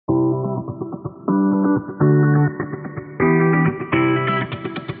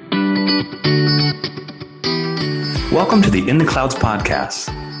Welcome to the In the Clouds podcast.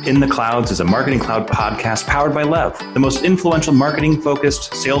 In the Clouds is a marketing cloud podcast powered by Lev, the most influential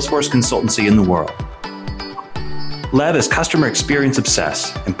marketing-focused Salesforce consultancy in the world. Lev is customer experience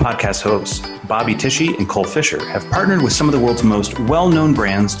obsessed, and podcast hosts Bobby Tishy and Cole Fisher have partnered with some of the world's most well-known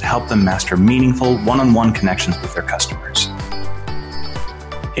brands to help them master meaningful one-on-one connections with their customers.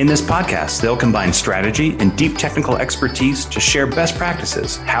 In this podcast, they'll combine strategy and deep technical expertise to share best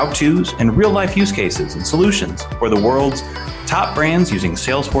practices, how-tos, and real-life use cases and solutions for the world's top brands using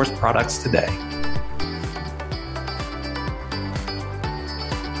Salesforce products today.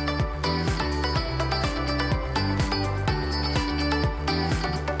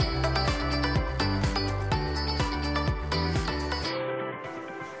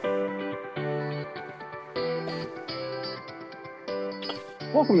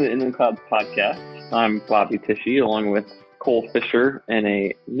 Welcome to the In the Clouds podcast. I'm Bobby Tishy, along with Cole Fisher and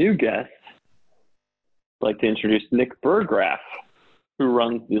a new guest. I'd like to introduce Nick Burgraff, who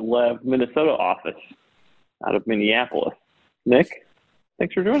runs the Lev Minnesota office out of Minneapolis. Nick,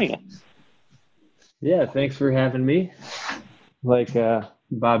 thanks for joining us. Yeah, thanks for having me. Like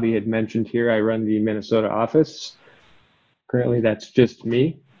Bobby had mentioned here, I run the Minnesota office. Currently, that's just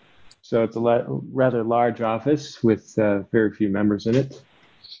me. So it's a rather large office with very few members in it.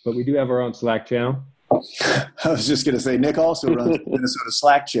 But we do have our own Slack channel. I was just going to say, Nick also runs the Minnesota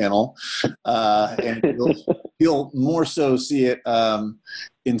Slack channel, and you'll more so see it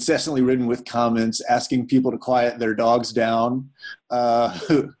incessantly ridden with comments asking people to quiet their dogs down,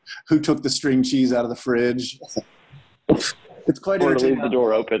 who took the string cheese out of the fridge. It's quite or entertaining. Leave the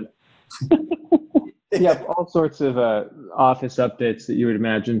door open. Yep, all sorts of office updates that you would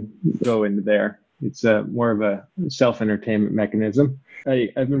imagine go into there. It's more of a self-entertainment mechanism.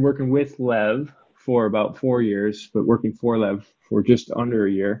 I've been working with Lev for about 4 years, but working for Lev for just under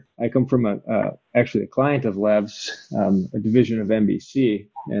a year. I come from actually a client of Lev's, a division of NBC,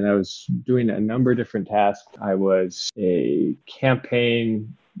 and I was doing a number of different tasks. I was a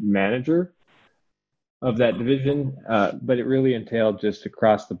campaign manager of that division, but it really entailed just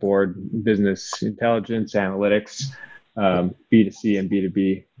across the board business intelligence, analytics, B2C and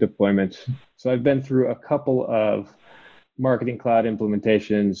B2B deployment. So I've been through a couple of Marketing Cloud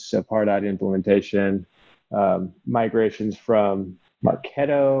implementations, a Pardot implementation, migrations from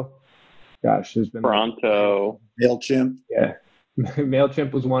Marketo. Gosh, there's been Pronto. MailChimp. Yeah,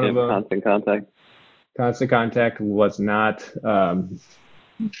 MailChimp was one of them. Constant Contact. Constant Contact was not.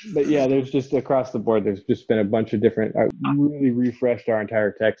 But yeah, there's just across the board, there's just been a bunch of different, really refreshed our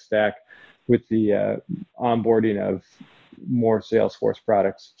entire tech stack with the onboarding of more Salesforce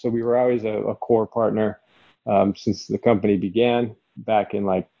products. So we were always a core partner since the company began back in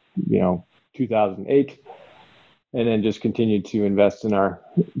 2008, and then just continued to invest in our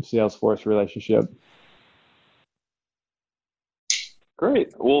Salesforce relationship.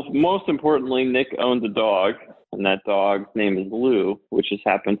 Great. Well, most importantly, Nick owns a dog, and that dog's name is Lou, which just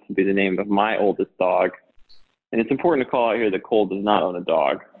happens to be the name of my oldest dog. And it's important to call out here that Cole does not own a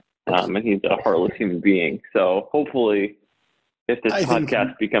dog, and he's a heartless human being. So hopefully, if this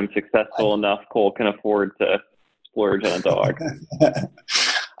podcast becomes successful enough, Cole can afford to splurge on a dog.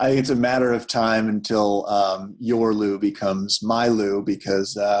 I think it's a matter of time until your Lou becomes my Lou,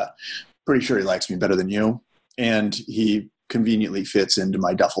 because pretty sure he likes me better than you, and he conveniently fits into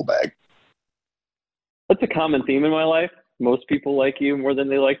my duffel bag. That's a common theme in my life. Most people like you more than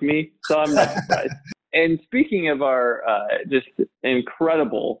they like me, so I'm not surprised. And speaking of our just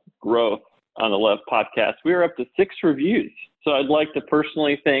incredible growth on the Lev podcast, we are up to 6 reviews. So I'd like to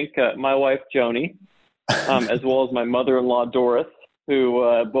personally thank my wife, Joni, as well as my mother-in-law, Doris,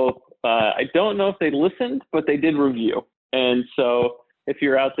 who both, I don't know if they listened, but they did review. And so if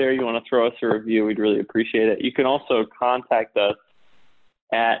you're out there, you want to throw us a review, we'd really appreciate it. You can also contact us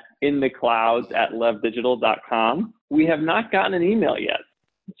at intheclouds@levdigital.com. We have not gotten an email yet.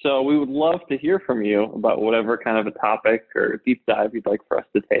 So we would love to hear from you about whatever kind of a topic or deep dive you'd like for us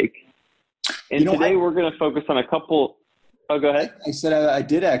to take. And today we're going to focus on a couple. Oh, go ahead. I said I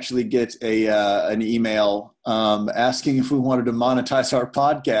did actually get an email asking if we wanted to monetize our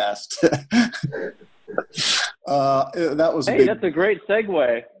podcast. That was that's a great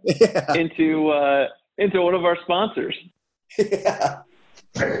segue into one of our sponsors. Yeah.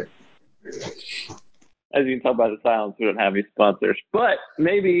 As you can tell by the silence, we don't have any sponsors, but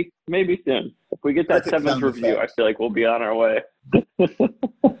maybe soon. If we get that 7th review, I feel like we'll be on our way.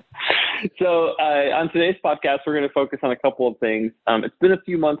 So on today's podcast, we're going to focus on a couple of things. It's been a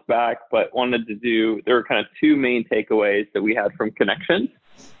few months back, but there were kind of 2 main takeaways that we had from Connections,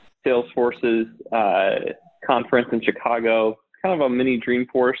 Salesforce's conference in Chicago kind of a mini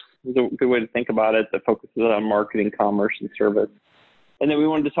Dreamforce is a good way to think about it, that focuses on marketing, commerce, and service. And then we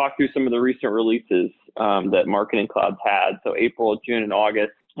wanted to talk through some of the recent releases that Marketing Cloud's had. So April, June, and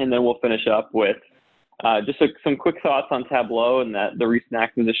August. And then we'll finish up with just some quick thoughts on Tableau and the recent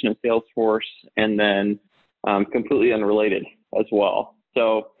acquisition of Salesforce, and then completely unrelated as well.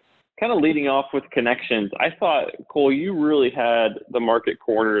 So kind of leading off with Connections, I thought, Cole, you really had the market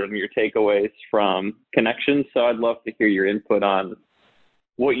cornered on your takeaways from Connections. So I'd love to hear your input on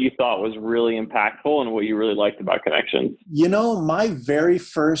what you thought was really impactful and what you really liked about Connections. My very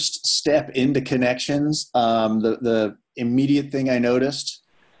first step into Connections, the immediate thing I noticed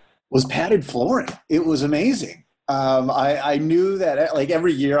was padded flooring. It was amazing. I knew that like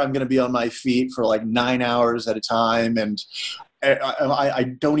every year I'm going to be on my feet for like 9 hours at a time. And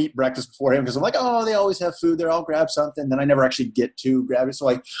I don't eat breakfast beforehand because I'm like, oh, they always have food there. I'll grab something. Then I never actually get to grab it. So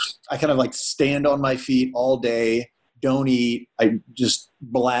I kind of like stand on my feet all day, don't eat. I just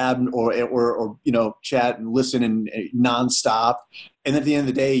blab or chat and listen and nonstop. And at the end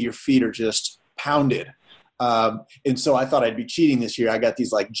of the day, your feet are just pounded. And so I thought I'd be cheating this year. I got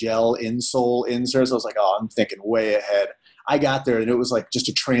these like gel insole inserts. I was like, oh, I'm thinking way ahead. I got there and it was like just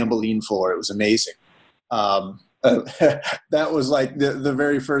a trampoline floor. It was amazing. That was like the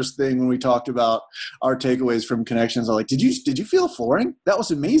very first thing when we talked about our takeaways from Connections. I was like, did you feel flooring? That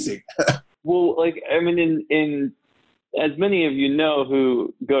was amazing. Well, like, I mean, in as many of you know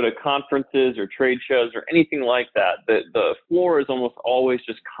who go to conferences or trade shows or anything like that, the floor is almost always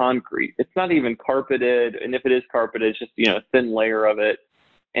just concrete. It's not even carpeted. And if it is carpeted, it's just, a thin layer of it.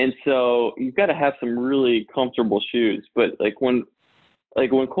 And so you've got to have some really comfortable shoes. But when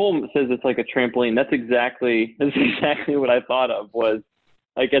Cole says it's like a trampoline, that's exactly what I thought of. Was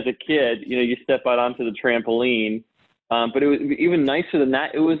like, as a kid, you step out onto the trampoline, but it was even nicer than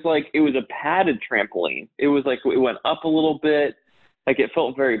that. It was a padded trampoline. It was like, it went up a little bit, like it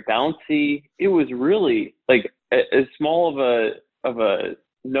felt very bouncy. It was really like as small of a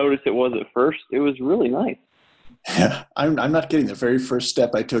notice it was at first. It was really nice. Yeah, I'm not kidding. The very first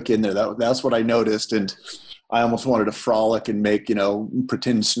step I took in there, that's what I noticed, and I almost wanted to frolic and make,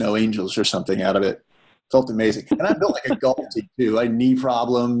 pretend snow angels or something out of it. Felt amazing. And I built like a Galty too. I had knee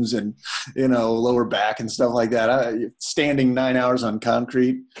problems and, lower back and stuff like that. Standing 9 hours on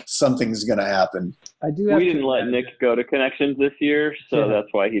concrete, something's going to happen. We didn't let Nick go to Connections this year, so that's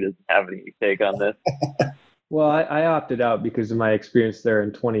why he doesn't have any take on this. Well, I opted out because of my experience there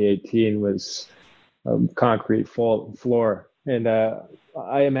in 2018 was concrete floor. And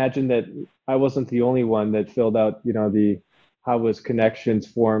I imagine that I wasn't the only one that filled out, the how was Connections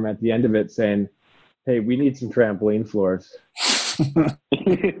form at the end of it saying, hey, we need some trampoline floors.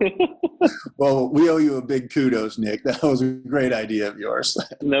 Well, we owe you a big kudos, Nick. That was a great idea of yours.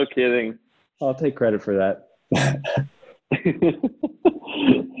 No kidding. I'll take credit for that.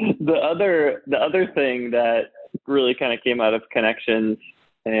 The other thing that really kind of came out of Connections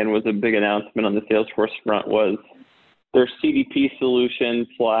and was a big announcement on the Salesforce front was their CDP solution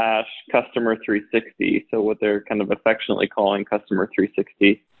 / Customer 360. So what they're kind of affectionately calling Customer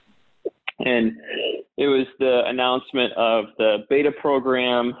 360. And it was the announcement of the beta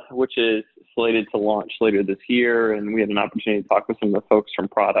program, which is slated to launch later this year. And we had an opportunity to talk with some of the folks from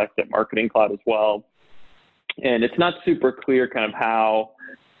product at Marketing Cloud as well. And it's not super clear kind of how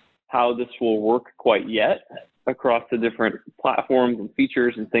this will work quite yet across the different platforms and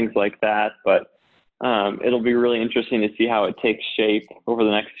features and things like that. But it'll be really interesting to see how it takes shape over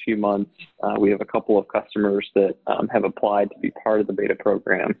the next few months. We have a couple of customers that have applied to be part of the beta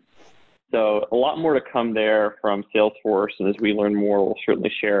program. So a lot more to come there from Salesforce, and as we learn more, we'll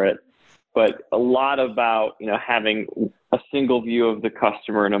certainly share it. But a lot about, having a single view of the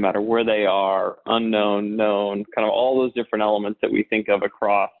customer, no matter where they are, unknown, known, kind of all those different elements that we think of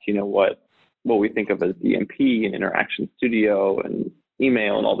across, what we think of as DMP and Interaction Studio and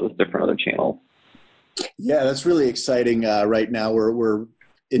email and all those different other channels. Yeah, that's really exciting. Right now, we're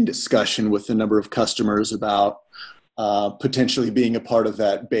in discussion with a number of customers about potentially being a part of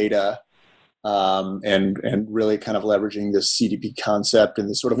that beta. And really kind of leveraging this CDP concept and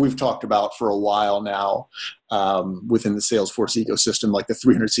the sort of, we've talked about for a while now within the Salesforce ecosystem, like the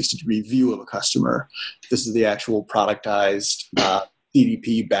 360-degree view of a customer. This is the actual productized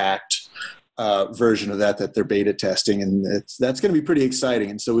CDP-backed version of that they're beta testing, and that's going to be pretty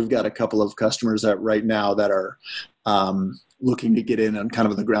exciting. And so we've got a couple of customers that right now that are looking to get in on kind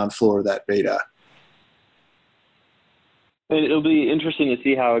of the ground floor of that beta. It'll be interesting to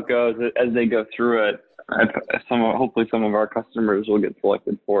see how it goes as they go through it. Hopefully some of our customers will get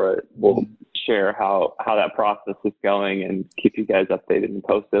selected for it. We'll share how that process is going and keep you guys updated and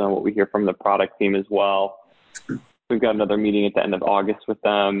posted on what we hear from the product team as well. we've got another meeting at the end of August with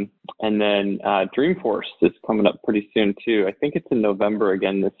them. And then Dreamforce is coming up pretty soon too. I think it's in November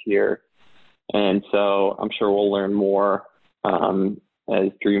again this year. And so I'm sure we'll learn more as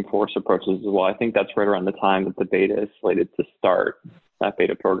Dreamforce approaches as well. I think that's right around the time that the beta is slated to start. That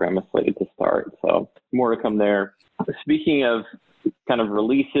beta program is slated to start. So more to come there. Speaking of kind of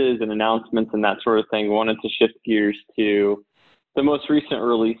releases and announcements and that sort of thing, we wanted to shift gears to the most recent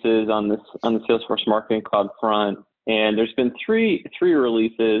releases on the Salesforce Marketing Cloud front. And there's been three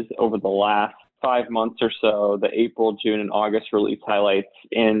releases over the last 5 months or so, the April, June, and August release highlights.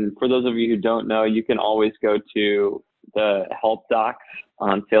 And for those of you who don't know, you can always go to the help docs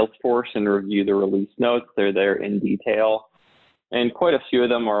on Salesforce and review the release notes. They're there in detail. And quite a few of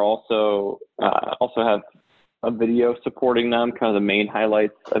them are also have a video supporting them, kind of the main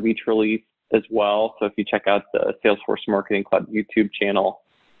highlights of each release as well. So if you check out the Salesforce Marketing Cloud YouTube channel,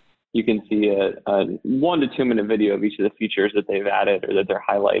 you can see a 1 to 2 minute video of each of the features that they've added or that they're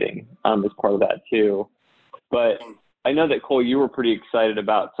highlighting as part of that too. But I know that, Cole, you were pretty excited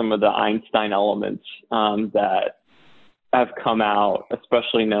about some of the Einstein elements that have come out,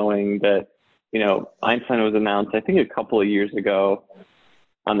 especially knowing that, Einstein was announced, I think, a couple of years ago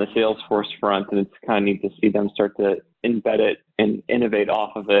on the Salesforce front, and it's kind of neat to see them start to embed it and innovate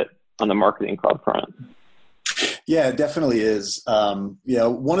off of it on the Marketing Cloud front. Yeah, it definitely is. One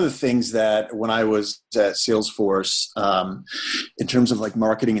of the things that when I was at Salesforce, in terms of like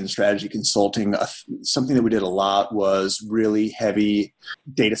marketing and strategy consulting, something that we did a lot was really heavy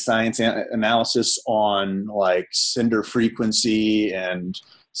data science analysis on like sender frequency and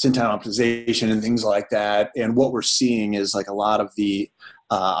send time optimization and things like that. And what we're seeing is like a lot of the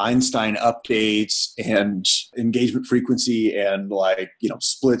Einstein updates and engagement frequency and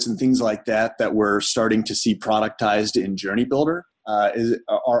splits and things like that we're starting to see productized in Journey Builder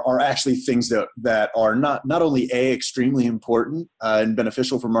are actually things that are not only A, extremely important and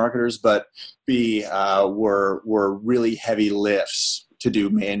beneficial for marketers, but B, were really heavy lifts to do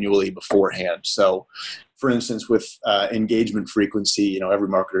manually beforehand. So for instance, with engagement frequency, every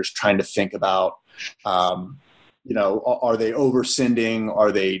marketer is trying to think about are they over sending?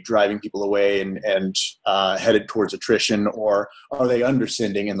 Are they driving people away and headed towards attrition? Or are they under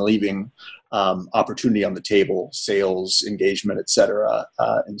sending and leaving opportunity on the table, sales, engagement, et cetera?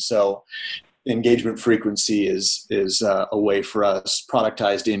 And so engagement frequency is a way for us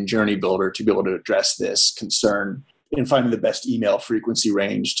productized in Journey Builder to be able to address this concern in finding the best email frequency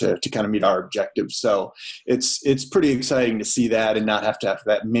range to kind of meet our objectives. So it's pretty exciting to see that and not have to have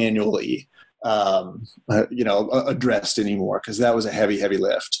that manually addressed anymore, because that was a heavy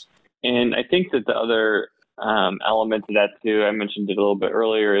lift. And I think that the other element to that too, I mentioned it a little bit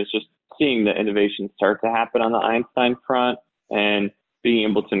earlier, is just seeing the innovation start to happen on the Einstein front and being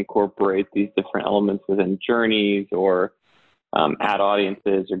able to incorporate these different elements within journeys or ad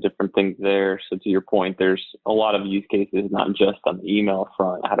audiences or different things there. So to your point, there's a lot of use cases, not just on the email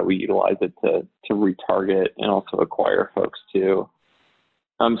front. How do we utilize it to retarget and also acquire folks too?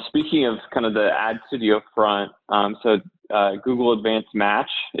 Speaking of kind of the Ad Studio front, Google Advanced Match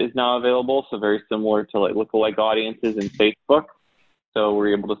is now available. So very similar to like lookalike audiences in Facebook. So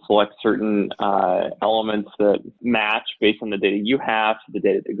we're able to select certain elements that match based on the data you have to the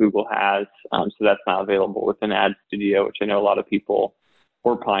data that Google has. So that's now available within Ad Studio, which I know a lot of people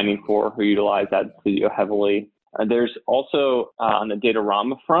were pining for who utilize Ad Studio heavily. There's also on the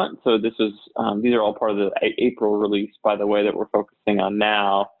Datorama front. So these are all part of the April release, by the way, that we're focusing on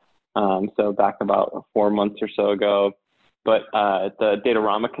now. So back about 4 months or so ago. But the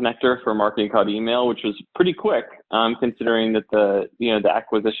Datorama connector for Marketing Cloud Email, which was pretty quick, considering that the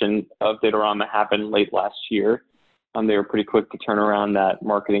acquisition of Datorama happened late last year. They were pretty quick to turn around that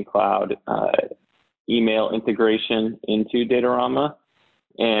Marketing Cloud email integration into Datorama.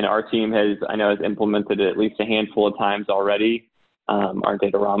 And our team has implemented it at least a handful of times already, our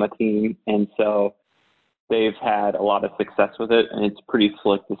Datorama team. And so they've had a lot of success with it, and it's pretty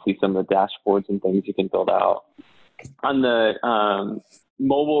slick to see some of the dashboards and things you can build out. On the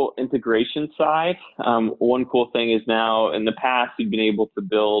mobile integration side, one cool thing is now, in the past, you've been able to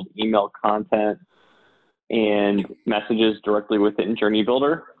build email content and messages directly within Journey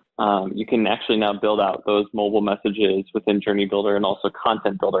Builder. You can actually now build out those mobile messages within Journey Builder and also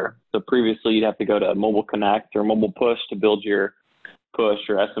Content Builder. So previously, you'd have to go to Mobile Connect or Mobile Push to build your push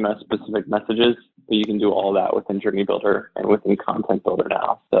or SMS specific messages, but you can do all that within Journey Builder and within Content Builder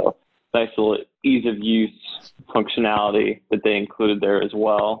now. So nice little ease of use functionality that they included there as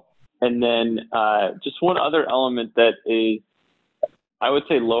well. And then just one other element that is, I would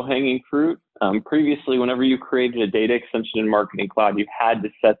say, low-hanging fruit. Previously, whenever you created a data extension in Marketing Cloud, you had to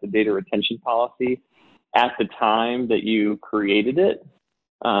set the data retention policy at the time that you created it.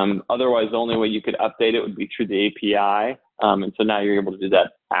 Otherwise, the only way you could update it would be through the API. And so now you're able to do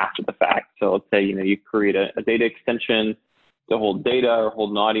that after the fact. So let's say, you create a data extension to hold data or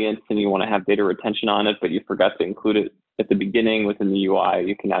hold an audience, and you want to have data retention on it, but you forgot to include it at the beginning within the UI.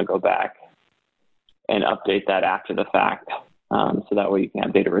 You can now go back and update that after the fact. So that way you can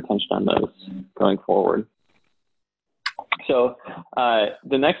have data retention on those going forward. So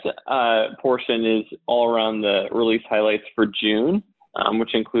the next portion is all around the release highlights for June,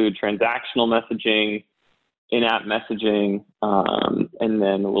 which include transactional messaging, in-app messaging, and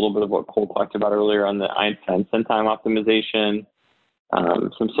then a little bit of what Cole talked about earlier on the Einstein send time optimization,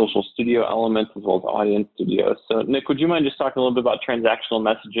 some social studio elements, as well as audience studio. So Nick, would you mind just talking a little bit about transactional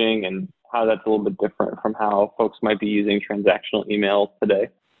messaging and how that's a little bit different from how folks might be using transactional emails today?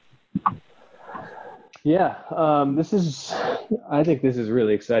 Yeah, I think this is a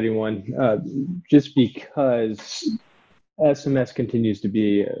really exciting one, just because SMS continues to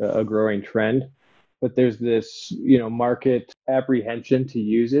be a growing trend, but there's this, market apprehension to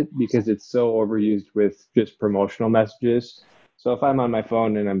use it because it's so overused with just promotional messages. So if I'm on my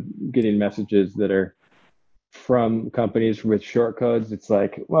phone and I'm getting messages that are from companies with short codes, it's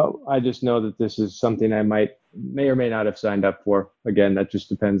like, well, I just know that this is something I may or may not have signed up for. Again, that just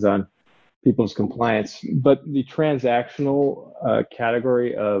depends on people's compliance. But the transactional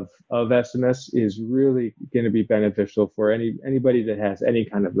category of SMS is really going to be beneficial for anybody that has any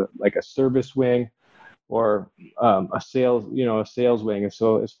kind of a service wing or a sales wing. And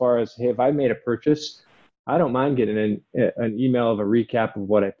so as far as, hey, if I made a purchase, I don't mind getting an email of a recap of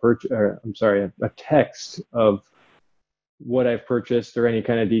what I purchased, a text of what I've purchased or any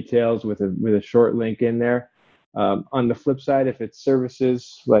kind of details with a short link in there. On the flip side, if it's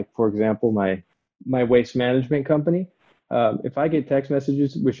services, like for example, my waste management company, if I get text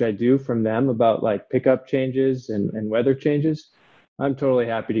messages, which I do from them about like pickup changes and weather changes, I'm totally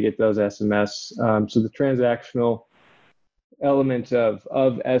happy to get those SMS. So the transactional element of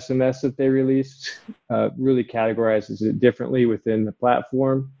SMS that they released really categorizes it differently within the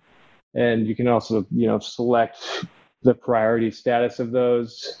platform. And you can also, select the priority status of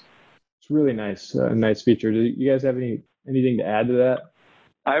those. It's really nice, a nice feature. Do you guys have anything to add to that?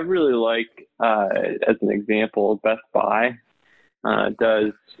 I really like, as an example, Best Buy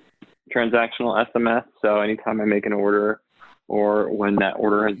does transactional SMS. So anytime I make an order or when that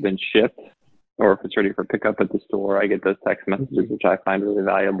order has been shipped, or if it's ready for pickup at the store, I get those text messages, which I find really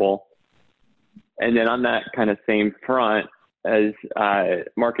valuable. And then on that kind of same front, as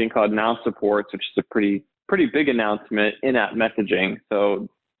Marketing Cloud now supports, which is a pretty big announcement, in-app messaging. So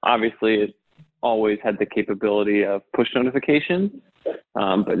obviously it always had the capability of push notifications,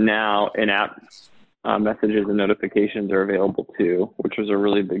 but now in-app messages and notifications are available too, which was a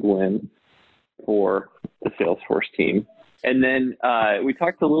really big win for the Salesforce team. And then we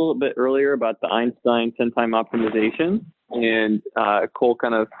talked a little bit earlier about the Einstein send time optimization, and Cole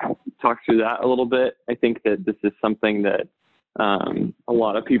kind of talked through that a little bit. I think that this is something that a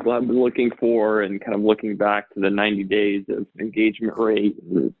lot of people have been looking for, and kind of looking back to the 90 days of engagement rate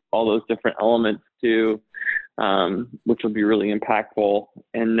and all those different elements too, which will be really impactful.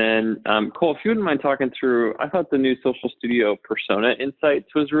 And then Cole, if you wouldn't mind talking through, I thought the new Social Studio Persona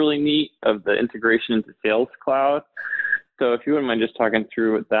Insights was really neat, of the integration into Sales Cloud. So if you wouldn't mind just talking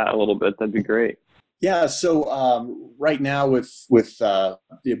through that a little bit, that'd be great. Yeah. So right now, with the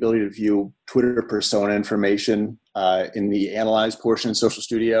ability to view Twitter persona information in the analyze portion in Social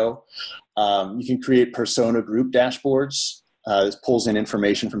Studio, you can create persona group dashboards. This pulls in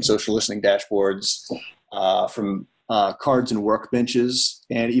information from social listening dashboards, from cards and workbenches,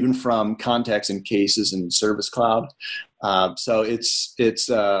 and even from contacts and cases in Service Cloud. So it's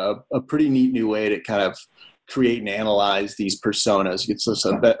a pretty neat new way to kind of create and analyze these personas. It gives us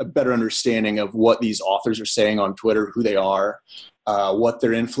a better understanding of what these authors are saying on Twitter, who they are, what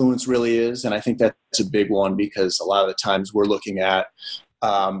their influence really is. And I think that's a big one, because a lot of the times we're looking at,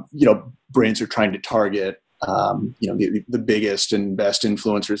 brands are trying to target, the biggest and best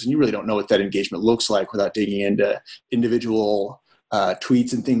influencers, and you really don't know what that engagement looks like without digging into individual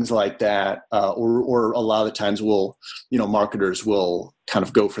tweets and things like that. Or a lot of the times marketers will kind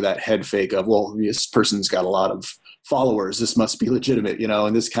of go for that head fake of, well, this person's got a lot of followers, this must be legitimate,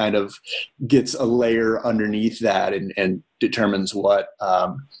 and this kind of gets a layer underneath that and determines what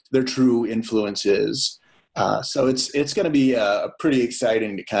their true influence is. So it's going to be pretty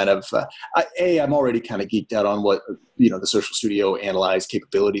exciting to kind of, I'm already kind of geeked out on what, the Social Studio Analyze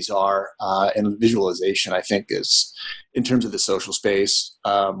capabilities are, and visualization, I think, is, in terms of the social space,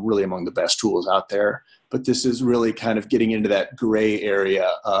 really among the best tools out there. But this is really kind of getting into that gray area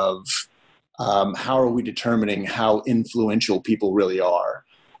of how are we determining how influential people really are,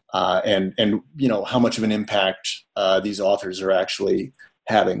 and how much of an impact these authors are actually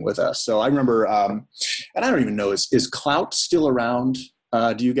having with us. So I remember, and I don't even know, is Klout still around?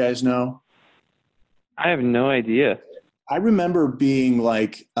 Do you guys know? I have no idea. I remember being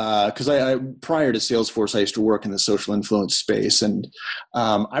like, because I prior to Salesforce, I used to work in the social influence space, and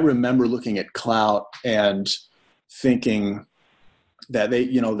I remember looking at Klout and thinking that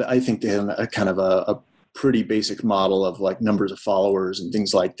I think they had a kind of a pretty basic model of like numbers of followers and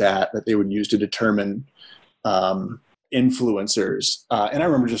things like that they would use to determine influencers. And I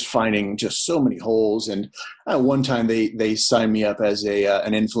remember just finding just so many holes. And one time they signed me up as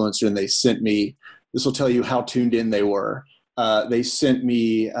an influencer, and they sent me, this will tell you how tuned in they were. They sent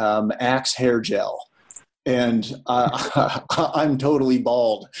me Axe hair gel. And I'm totally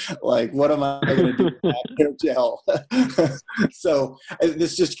bald. Like, what am I going to do with that hair gel? So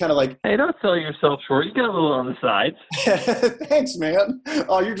this just kind of like, hey, don't sell yourself short. You got a little on the sides. Thanks, man.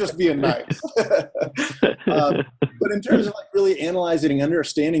 Oh, you're just being nice. But in terms of like really analyzing and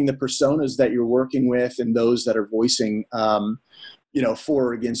understanding the personas that you're working with and those that are voicing,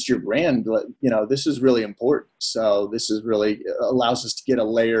 for or against your brand, this is really important. So this is really allows us to get a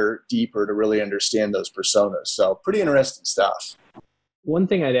layer deeper to really understand those personas. So pretty interesting stuff. One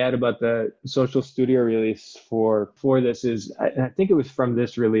thing I'd add about the Social Studio release for this is, I think it was from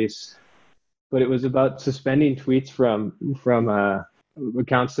this release, but it was about suspending tweets from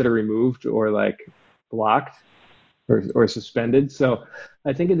accounts that are removed or like blocked or suspended. So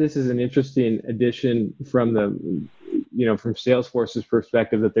I think this is an interesting addition from from Salesforce's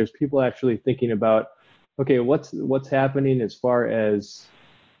perspective, that there's people actually thinking about, okay, what's happening as far as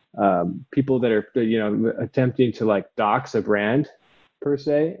people that are attempting to like dox a brand per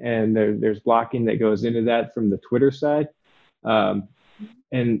se, and there's blocking that goes into that from the Twitter side,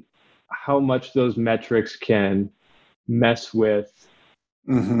 and how much those metrics can mess with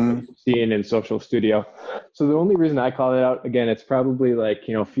seeing in Social Studio. So the only reason I call it out, again, it's probably like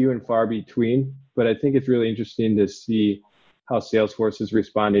few and far between, but I think it's really interesting to see how Salesforce is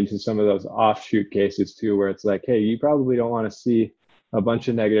responding to some of those offshoot cases too, where it's like, hey, you probably don't want to see a bunch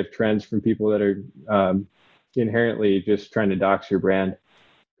of negative trends from people that are inherently just trying to dox your brand,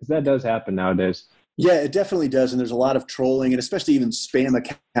 because that does happen nowadays. Yeah, it definitely does. And there's a lot of trolling, and especially even spam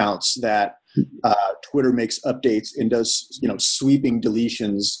accounts that Twitter makes updates and does, sweeping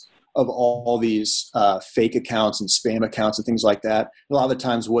deletions of all these fake accounts and spam accounts and things like that. A lot of the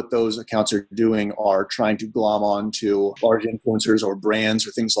times what those accounts are doing are trying to glom on to large influencers or brands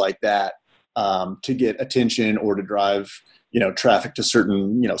or things like that to get attention or to drive traffic to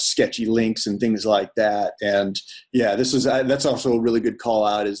certain, sketchy links and things like that. And yeah, that's also a really good call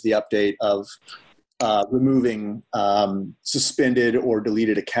out, is the update of removing suspended or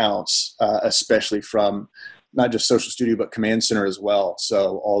deleted accounts, especially from not just Social Studio, but Command Center as well.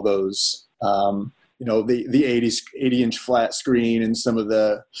 So all those, the 80-inch flat screen and some of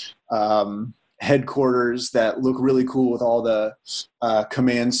the headquarters that look really cool with all the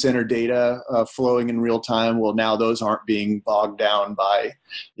Command Center data flowing in real time. Well, now those aren't being bogged down by,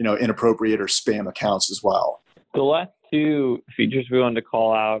 inappropriate or spam accounts as well. The last two features we wanted to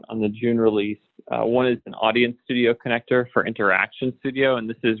call out on the June release, one is an Audience Studio connector for Interaction Studio, and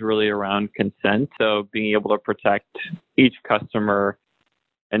this is really around consent. So being able to protect each customer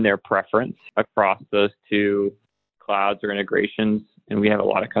and their preference across those two clouds or integrations. And we have a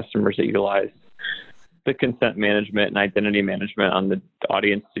lot of customers that utilize the consent management and identity management on the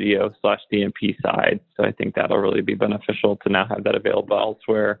Audience Studio /DMP side. So I think that'll really be beneficial to now have that available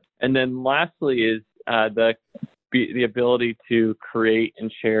elsewhere. And then lastly is the ability to create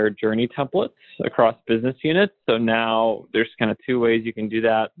and share journey templates across business units. So now there's kind of two ways you can do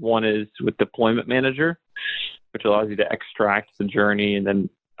that. One is with Deployment Manager, which allows you to extract the journey and then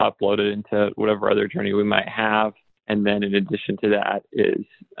upload it into whatever other journey we might have. And then in addition to that is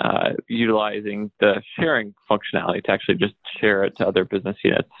utilizing the sharing functionality to actually just share it to other business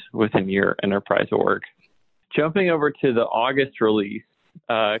units within your enterprise org. Jumping over to the August release,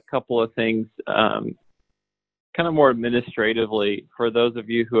 a couple of things kind of more administratively, for those of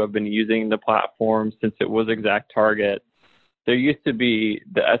you who have been using the platform since it was ExactTarget, there used to be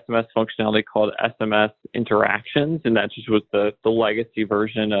the SMS functionality called SMS Interactions, and that just was the legacy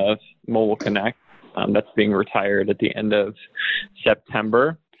version of Mobile Connect. That's being retired at the end of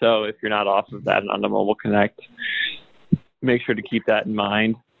September. So if you're not off of that and onto Mobile Connect, make sure to keep that in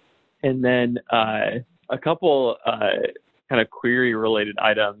mind. And then a couple kind of query-related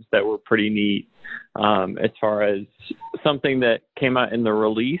items that were pretty neat as far as something that came out in the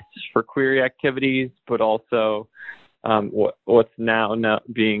release for query activities, but also what's now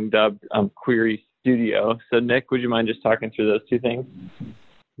being dubbed Query Studio. So Nick, would you mind just talking through those two things?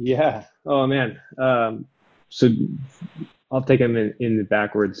 Yeah. Oh man. So I'll take them in the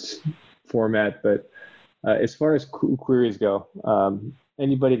backwards format, but as far as queries go,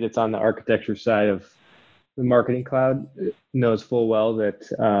 anybody that's on the architecture side of the Marketing Cloud knows full well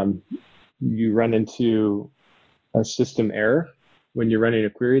that you run into a system error when you're running a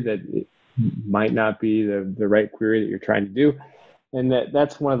query that it might not be the right query that you're trying to do. And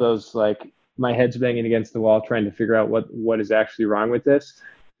that's one of those, like, my head's banging against the wall trying to figure out what is actually wrong with this,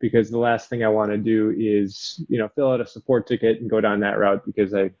 because the last thing I want to do is, fill out a support ticket and go down that route,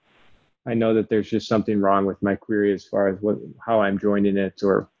 because I know that there's just something wrong with my query as far as how I'm joining it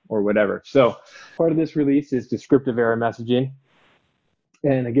or whatever. So part of this release is descriptive error messaging.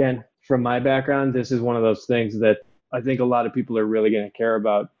 And again, from my background, this is one of those things that I think a lot of people are really going to care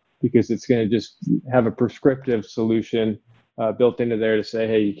about, because it's going to just have a prescriptive solution built into there to say,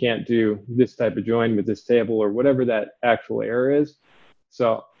 hey, you can't do this type of join with this table or whatever that actual error is.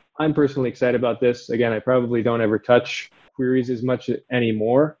 So I'm personally excited about this. Again, I probably don't ever touch queries as much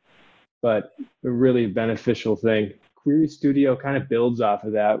anymore, but a really beneficial thing. Query Studio kind of builds off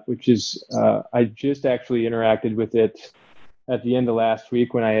of that, which is, I just actually interacted with it at the end of last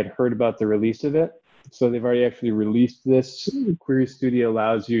week when I had heard about the release of it. So they've already actually released this. Query Studio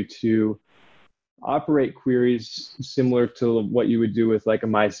allows you to operate queries similar to what you would do with like a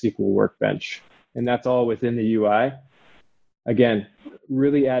MySQL workbench. And that's all within the UI. Again,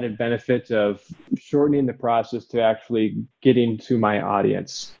 really added benefit of shortening the process to actually getting to my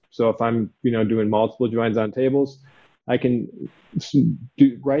audience. So if I'm, doing multiple joins on tables, I can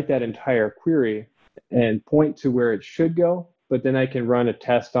write that entire query and point to where it should go, but then I can run a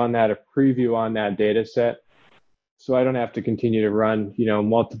test on that, a preview on that data set. So I don't have to continue to run,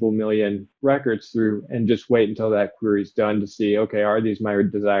 multiple million records through and just wait until that query is done to see, okay, are these my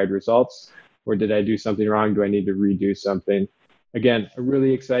desired results? Or did I do something wrong? Do I need to redo something? Again, a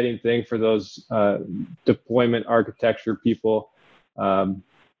really exciting thing for those deployment architecture people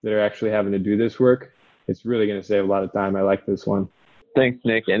that are actually having to do this work. It's really going to save a lot of time. I like this one. Thanks,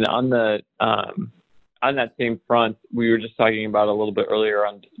 Nick. And on that same front, we were just talking about a little bit earlier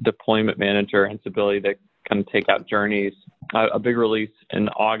on Deployment Manager and its ability to kind of take out journeys. A big release in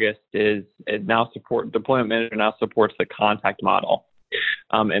August Deployment Manager now supports the contact model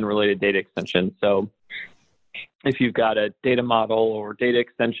and related data extensions. So if you've got a data model or data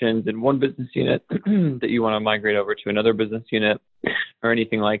extensions in one business unit that you want to migrate over to another business unit or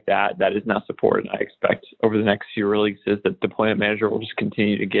anything like that, that is now supported. I expect over the next few releases that Deployment Manager will just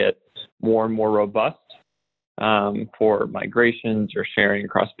continue to get more and more robust for migrations or sharing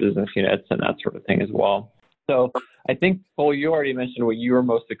across business units and that sort of thing as well. So I think, Cole, you already mentioned what you were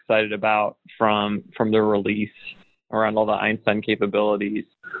most excited about from the release around all the Einstein capabilities.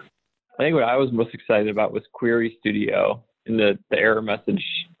 I think what I was most excited about was Query Studio and the error message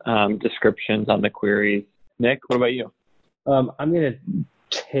descriptions on the queries. Nick, what about you? I'm going to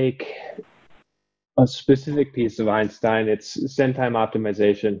take a specific piece of Einstein. It's send time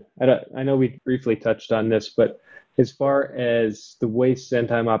optimization. I know we briefly touched on this, but as far as the way send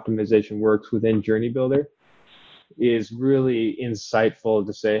time optimization works within Journey Builder is really insightful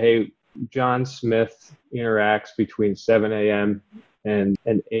to say, hey, John Smith interacts between 7 a.m. and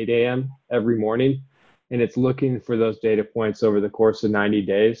 8 a.m. every morning. And it's looking for those data points over the course of 90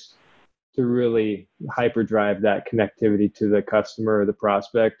 days to really hyperdrive that connectivity to the customer or the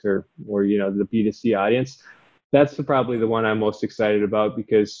prospect or the B2C audience. That's probably the one I'm most excited about,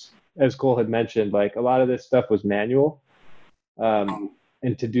 because as Cole had mentioned, like, a lot of this stuff was manual.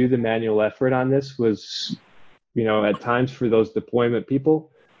 And to do the manual effort on this was, at times for those deployment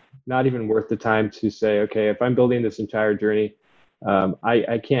people, not even worth the time to say, okay, if I'm building this entire journey,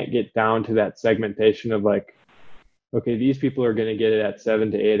 I can't get down to that segmentation of like, okay, these people are going to get it at 7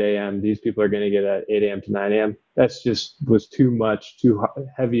 to 8 a.m. These people are going to get it at 8 a.m. to 9 a.m. That's just was too much, too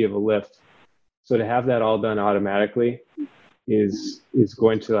heavy of a lift. So to have that all done automatically is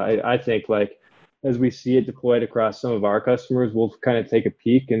going to, I think, like, as we see it deployed across some of our customers, we'll kind of take a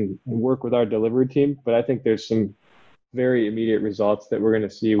peek and work with our delivery team. But I think there's some very immediate results that we're going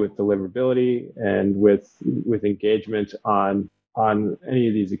to see with deliverability and with engagement on any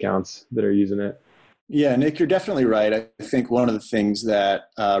of these accounts that are using it. Yeah, Nick, you're definitely right. I think one of the things that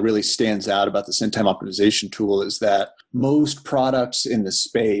really stands out about the send time optimization tool is that most products in the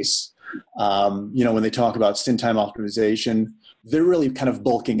space, when they talk about send time optimization, they're really kind of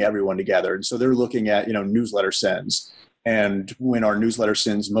bulking everyone together. And so they're looking at, newsletter sends. And when our newsletter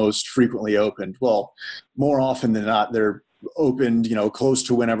sends most frequently opened, well, more often than not, they're opened, close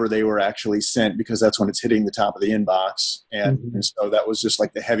to whenever they were actually sent, because that's when it's hitting the top of the inbox. And so that was just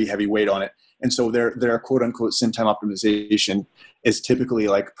like the heavy weight on it. And so their quote unquote send time optimization is typically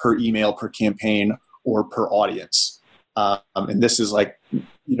like per email, per campaign, or per audience. And this is like,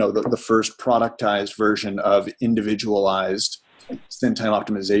 the first productized version of individualized send time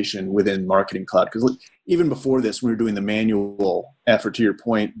optimization within Marketing Cloud. Because even before this, we were doing the manual effort. To your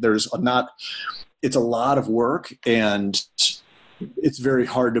point, it's a lot of work, and it's very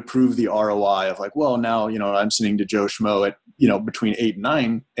hard to prove the ROI of like, well, now, I'm sending to Joe Schmo at, between 8 and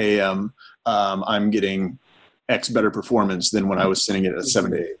 9 a.m. I'm getting X better performance than when I was sending it at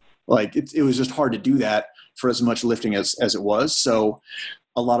 7 to 8. Like it was just hard to do that for as much lifting as it was. So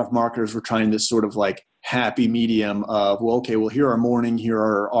a lot of marketers were trying this sort of like happy medium of, here are morning, here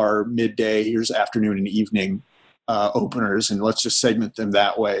are our midday, here's afternoon and evening openers, and let's just segment them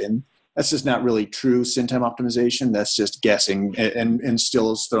that way. And that's just not really true send time optimization. That's just guessing, and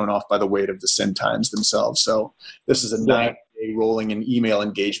still is thrown off by the weight of the send times themselves. So this is a 9-day rolling in email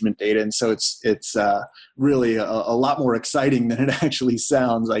engagement data. And so it's really a lot more exciting than it actually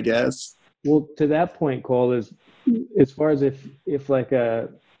sounds, I guess. Well, to that point, Cole, is as far as if like a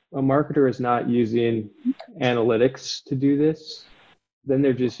marketer is not using analytics to do this, then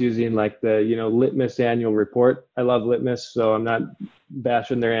they're just using like the, Litmus annual report. I love Litmus, so I'm not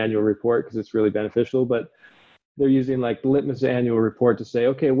bashing their annual report because it's really beneficial, but they're using like the Litmus annual report to say,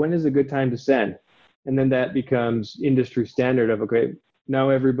 okay, when is a good time to send? And then that becomes industry standard of, okay, now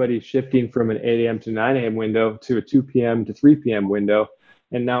everybody's shifting from an 8 a.m. to 9 a.m. window to a 2 p.m. to 3 p.m. window.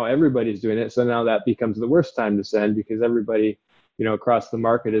 And now everybody's doing it. So now that becomes the worst time to send, because everybody, across the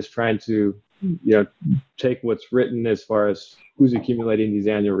market is trying to, take what's written as far as who's accumulating these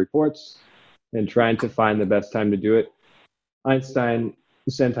annual reports and trying to find the best time to do it. Einstein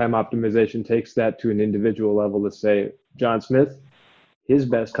send time optimization takes that to an individual level to say, John Smith, his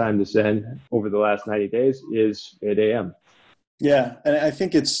best time to send over the last 90 days is 8 a.m. Yeah. And I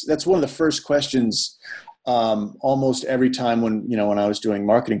think that's one of the first questions almost every time when I was doing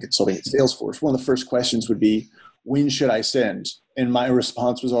marketing consulting at Salesforce. One of the first questions would be, when should I send? And my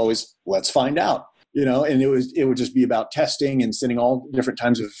response was always, let's find out. And it would just be about testing and sending all different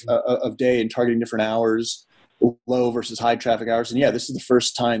times of day and targeting different hours, low versus high traffic hours. And yeah, this is the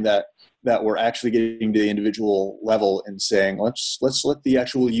first time that we're actually getting to the individual level and saying, let's let the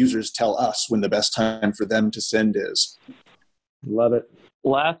actual users tell us when the best time for them to send is. Love it.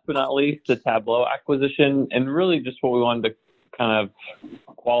 Last but not least, the Tableau acquisition, and really just what we wanted to kind of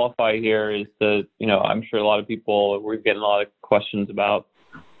qualify here is I'm sure a lot of people, we're getting a lot of questions about,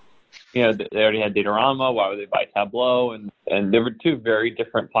 they already had Datorama, why would they buy Tableau? And there were two very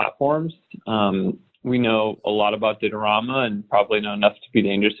different platforms. We know a lot about Datorama and probably know enough to be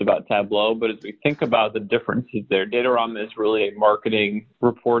dangerous about Tableau, but as we think about the differences there, Datorama is really a marketing,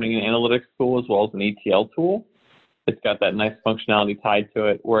 reporting, and analytics tool as well as an ETL tool. It's got that nice functionality tied to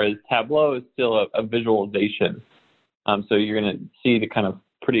it, whereas Tableau is still a visualization. So you're going to see the kind of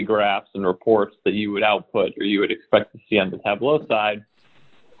pretty graphs and reports that you would output or you would expect to see on the Tableau side.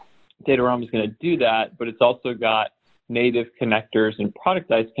 Datorama is going to do that, but it's also got native connectors and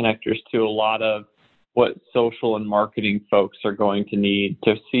productized connectors to a lot of what social and marketing folks are going to need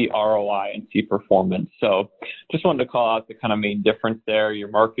to see ROI and see performance. So just wanted to call out the kind of main difference there. Your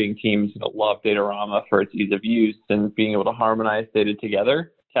marketing teams love Datorama for its ease of use and being able to harmonize data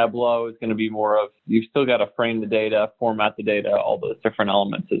together. Tableau is going to be more of, you've still got to frame the data, format the data, all those different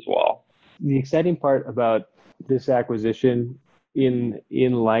elements as well. The exciting part about this acquisition in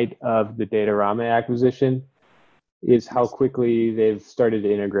light of the Datorama acquisition is how quickly they've started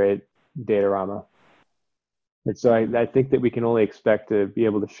to integrate Datorama. And so I think that we can only expect to be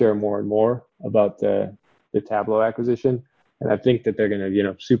able to share more and more about the Tableau acquisition. And I think that they're going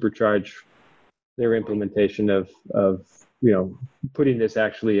to, supercharge their implementation of putting this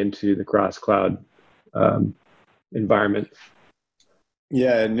actually into the cross-cloud environment.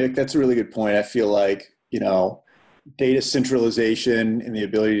 Yeah, Nick, that's a really good point. I feel like, data centralization and the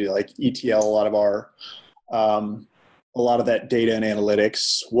ability to ETL a lot of that data and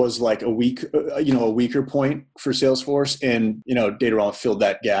analytics was like a weaker point for Salesforce, and, Datorama filled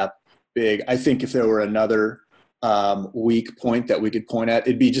that gap big. I think if there were another weak point that we could point at,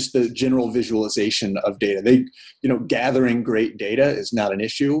 it'd be just the general visualization of data. Gathering great data is not an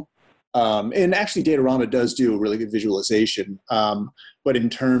issue. And actually Datorama does do a really good visualization. But in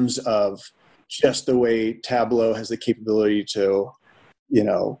terms of just the way Tableau has the capability to,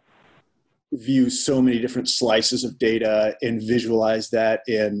 view so many different slices of data and visualize that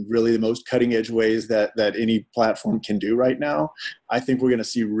in really the most cutting edge ways that any platform can do right now, I think we're going to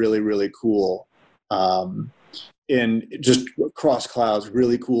see really, really cool and just across clouds,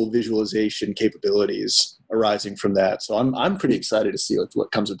 really cool visualization capabilities arising from that. So I'm pretty excited to see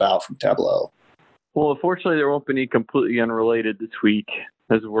what comes about from Tableau. Well, unfortunately, there won't be any completely unrelated this week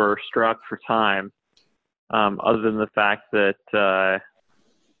as we're strapped for time, other than the fact that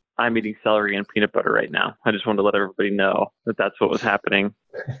I'm eating celery and peanut butter right now. I just wanted to let everybody know that that's what was happening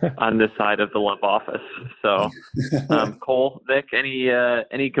on this side of the Love office. So, Cole, Vic,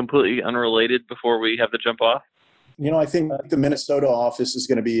 any completely unrelated before we have to jump off? I think the Minnesota office is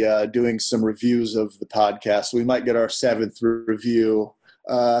going to be doing some reviews of the podcast. So we might get our 7th review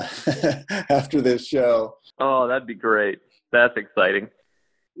after this show. Oh, that'd be great. That's exciting.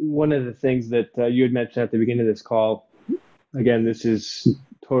 One of the things that you had mentioned at the beginning of this call, again, this is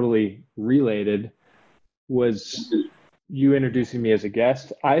totally related, was you introducing me as a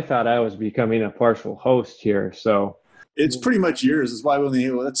guest. I thought I was becoming a partial host here, so it's pretty much yours. That's why when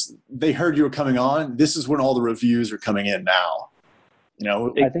they heard you were coming on, this is when all the reviews are coming in now.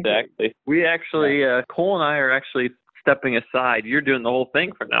 Exactly. We actually, Cole and I are actually stepping aside. You're doing the whole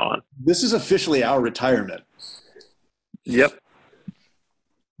thing from now on. This is officially our retirement. Yep.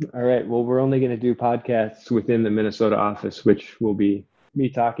 All right. Well, we're only going to do podcasts within the Minnesota office, which will be me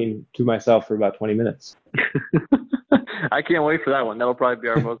talking to myself for about 20 minutes. I can't wait for that one. That'll probably be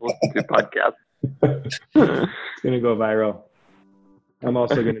our most listened to podcast. It's going to go viral. I'm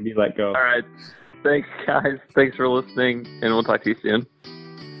also going to be let go. All right. Thanks, guys. Thanks for listening, and we'll talk to you soon.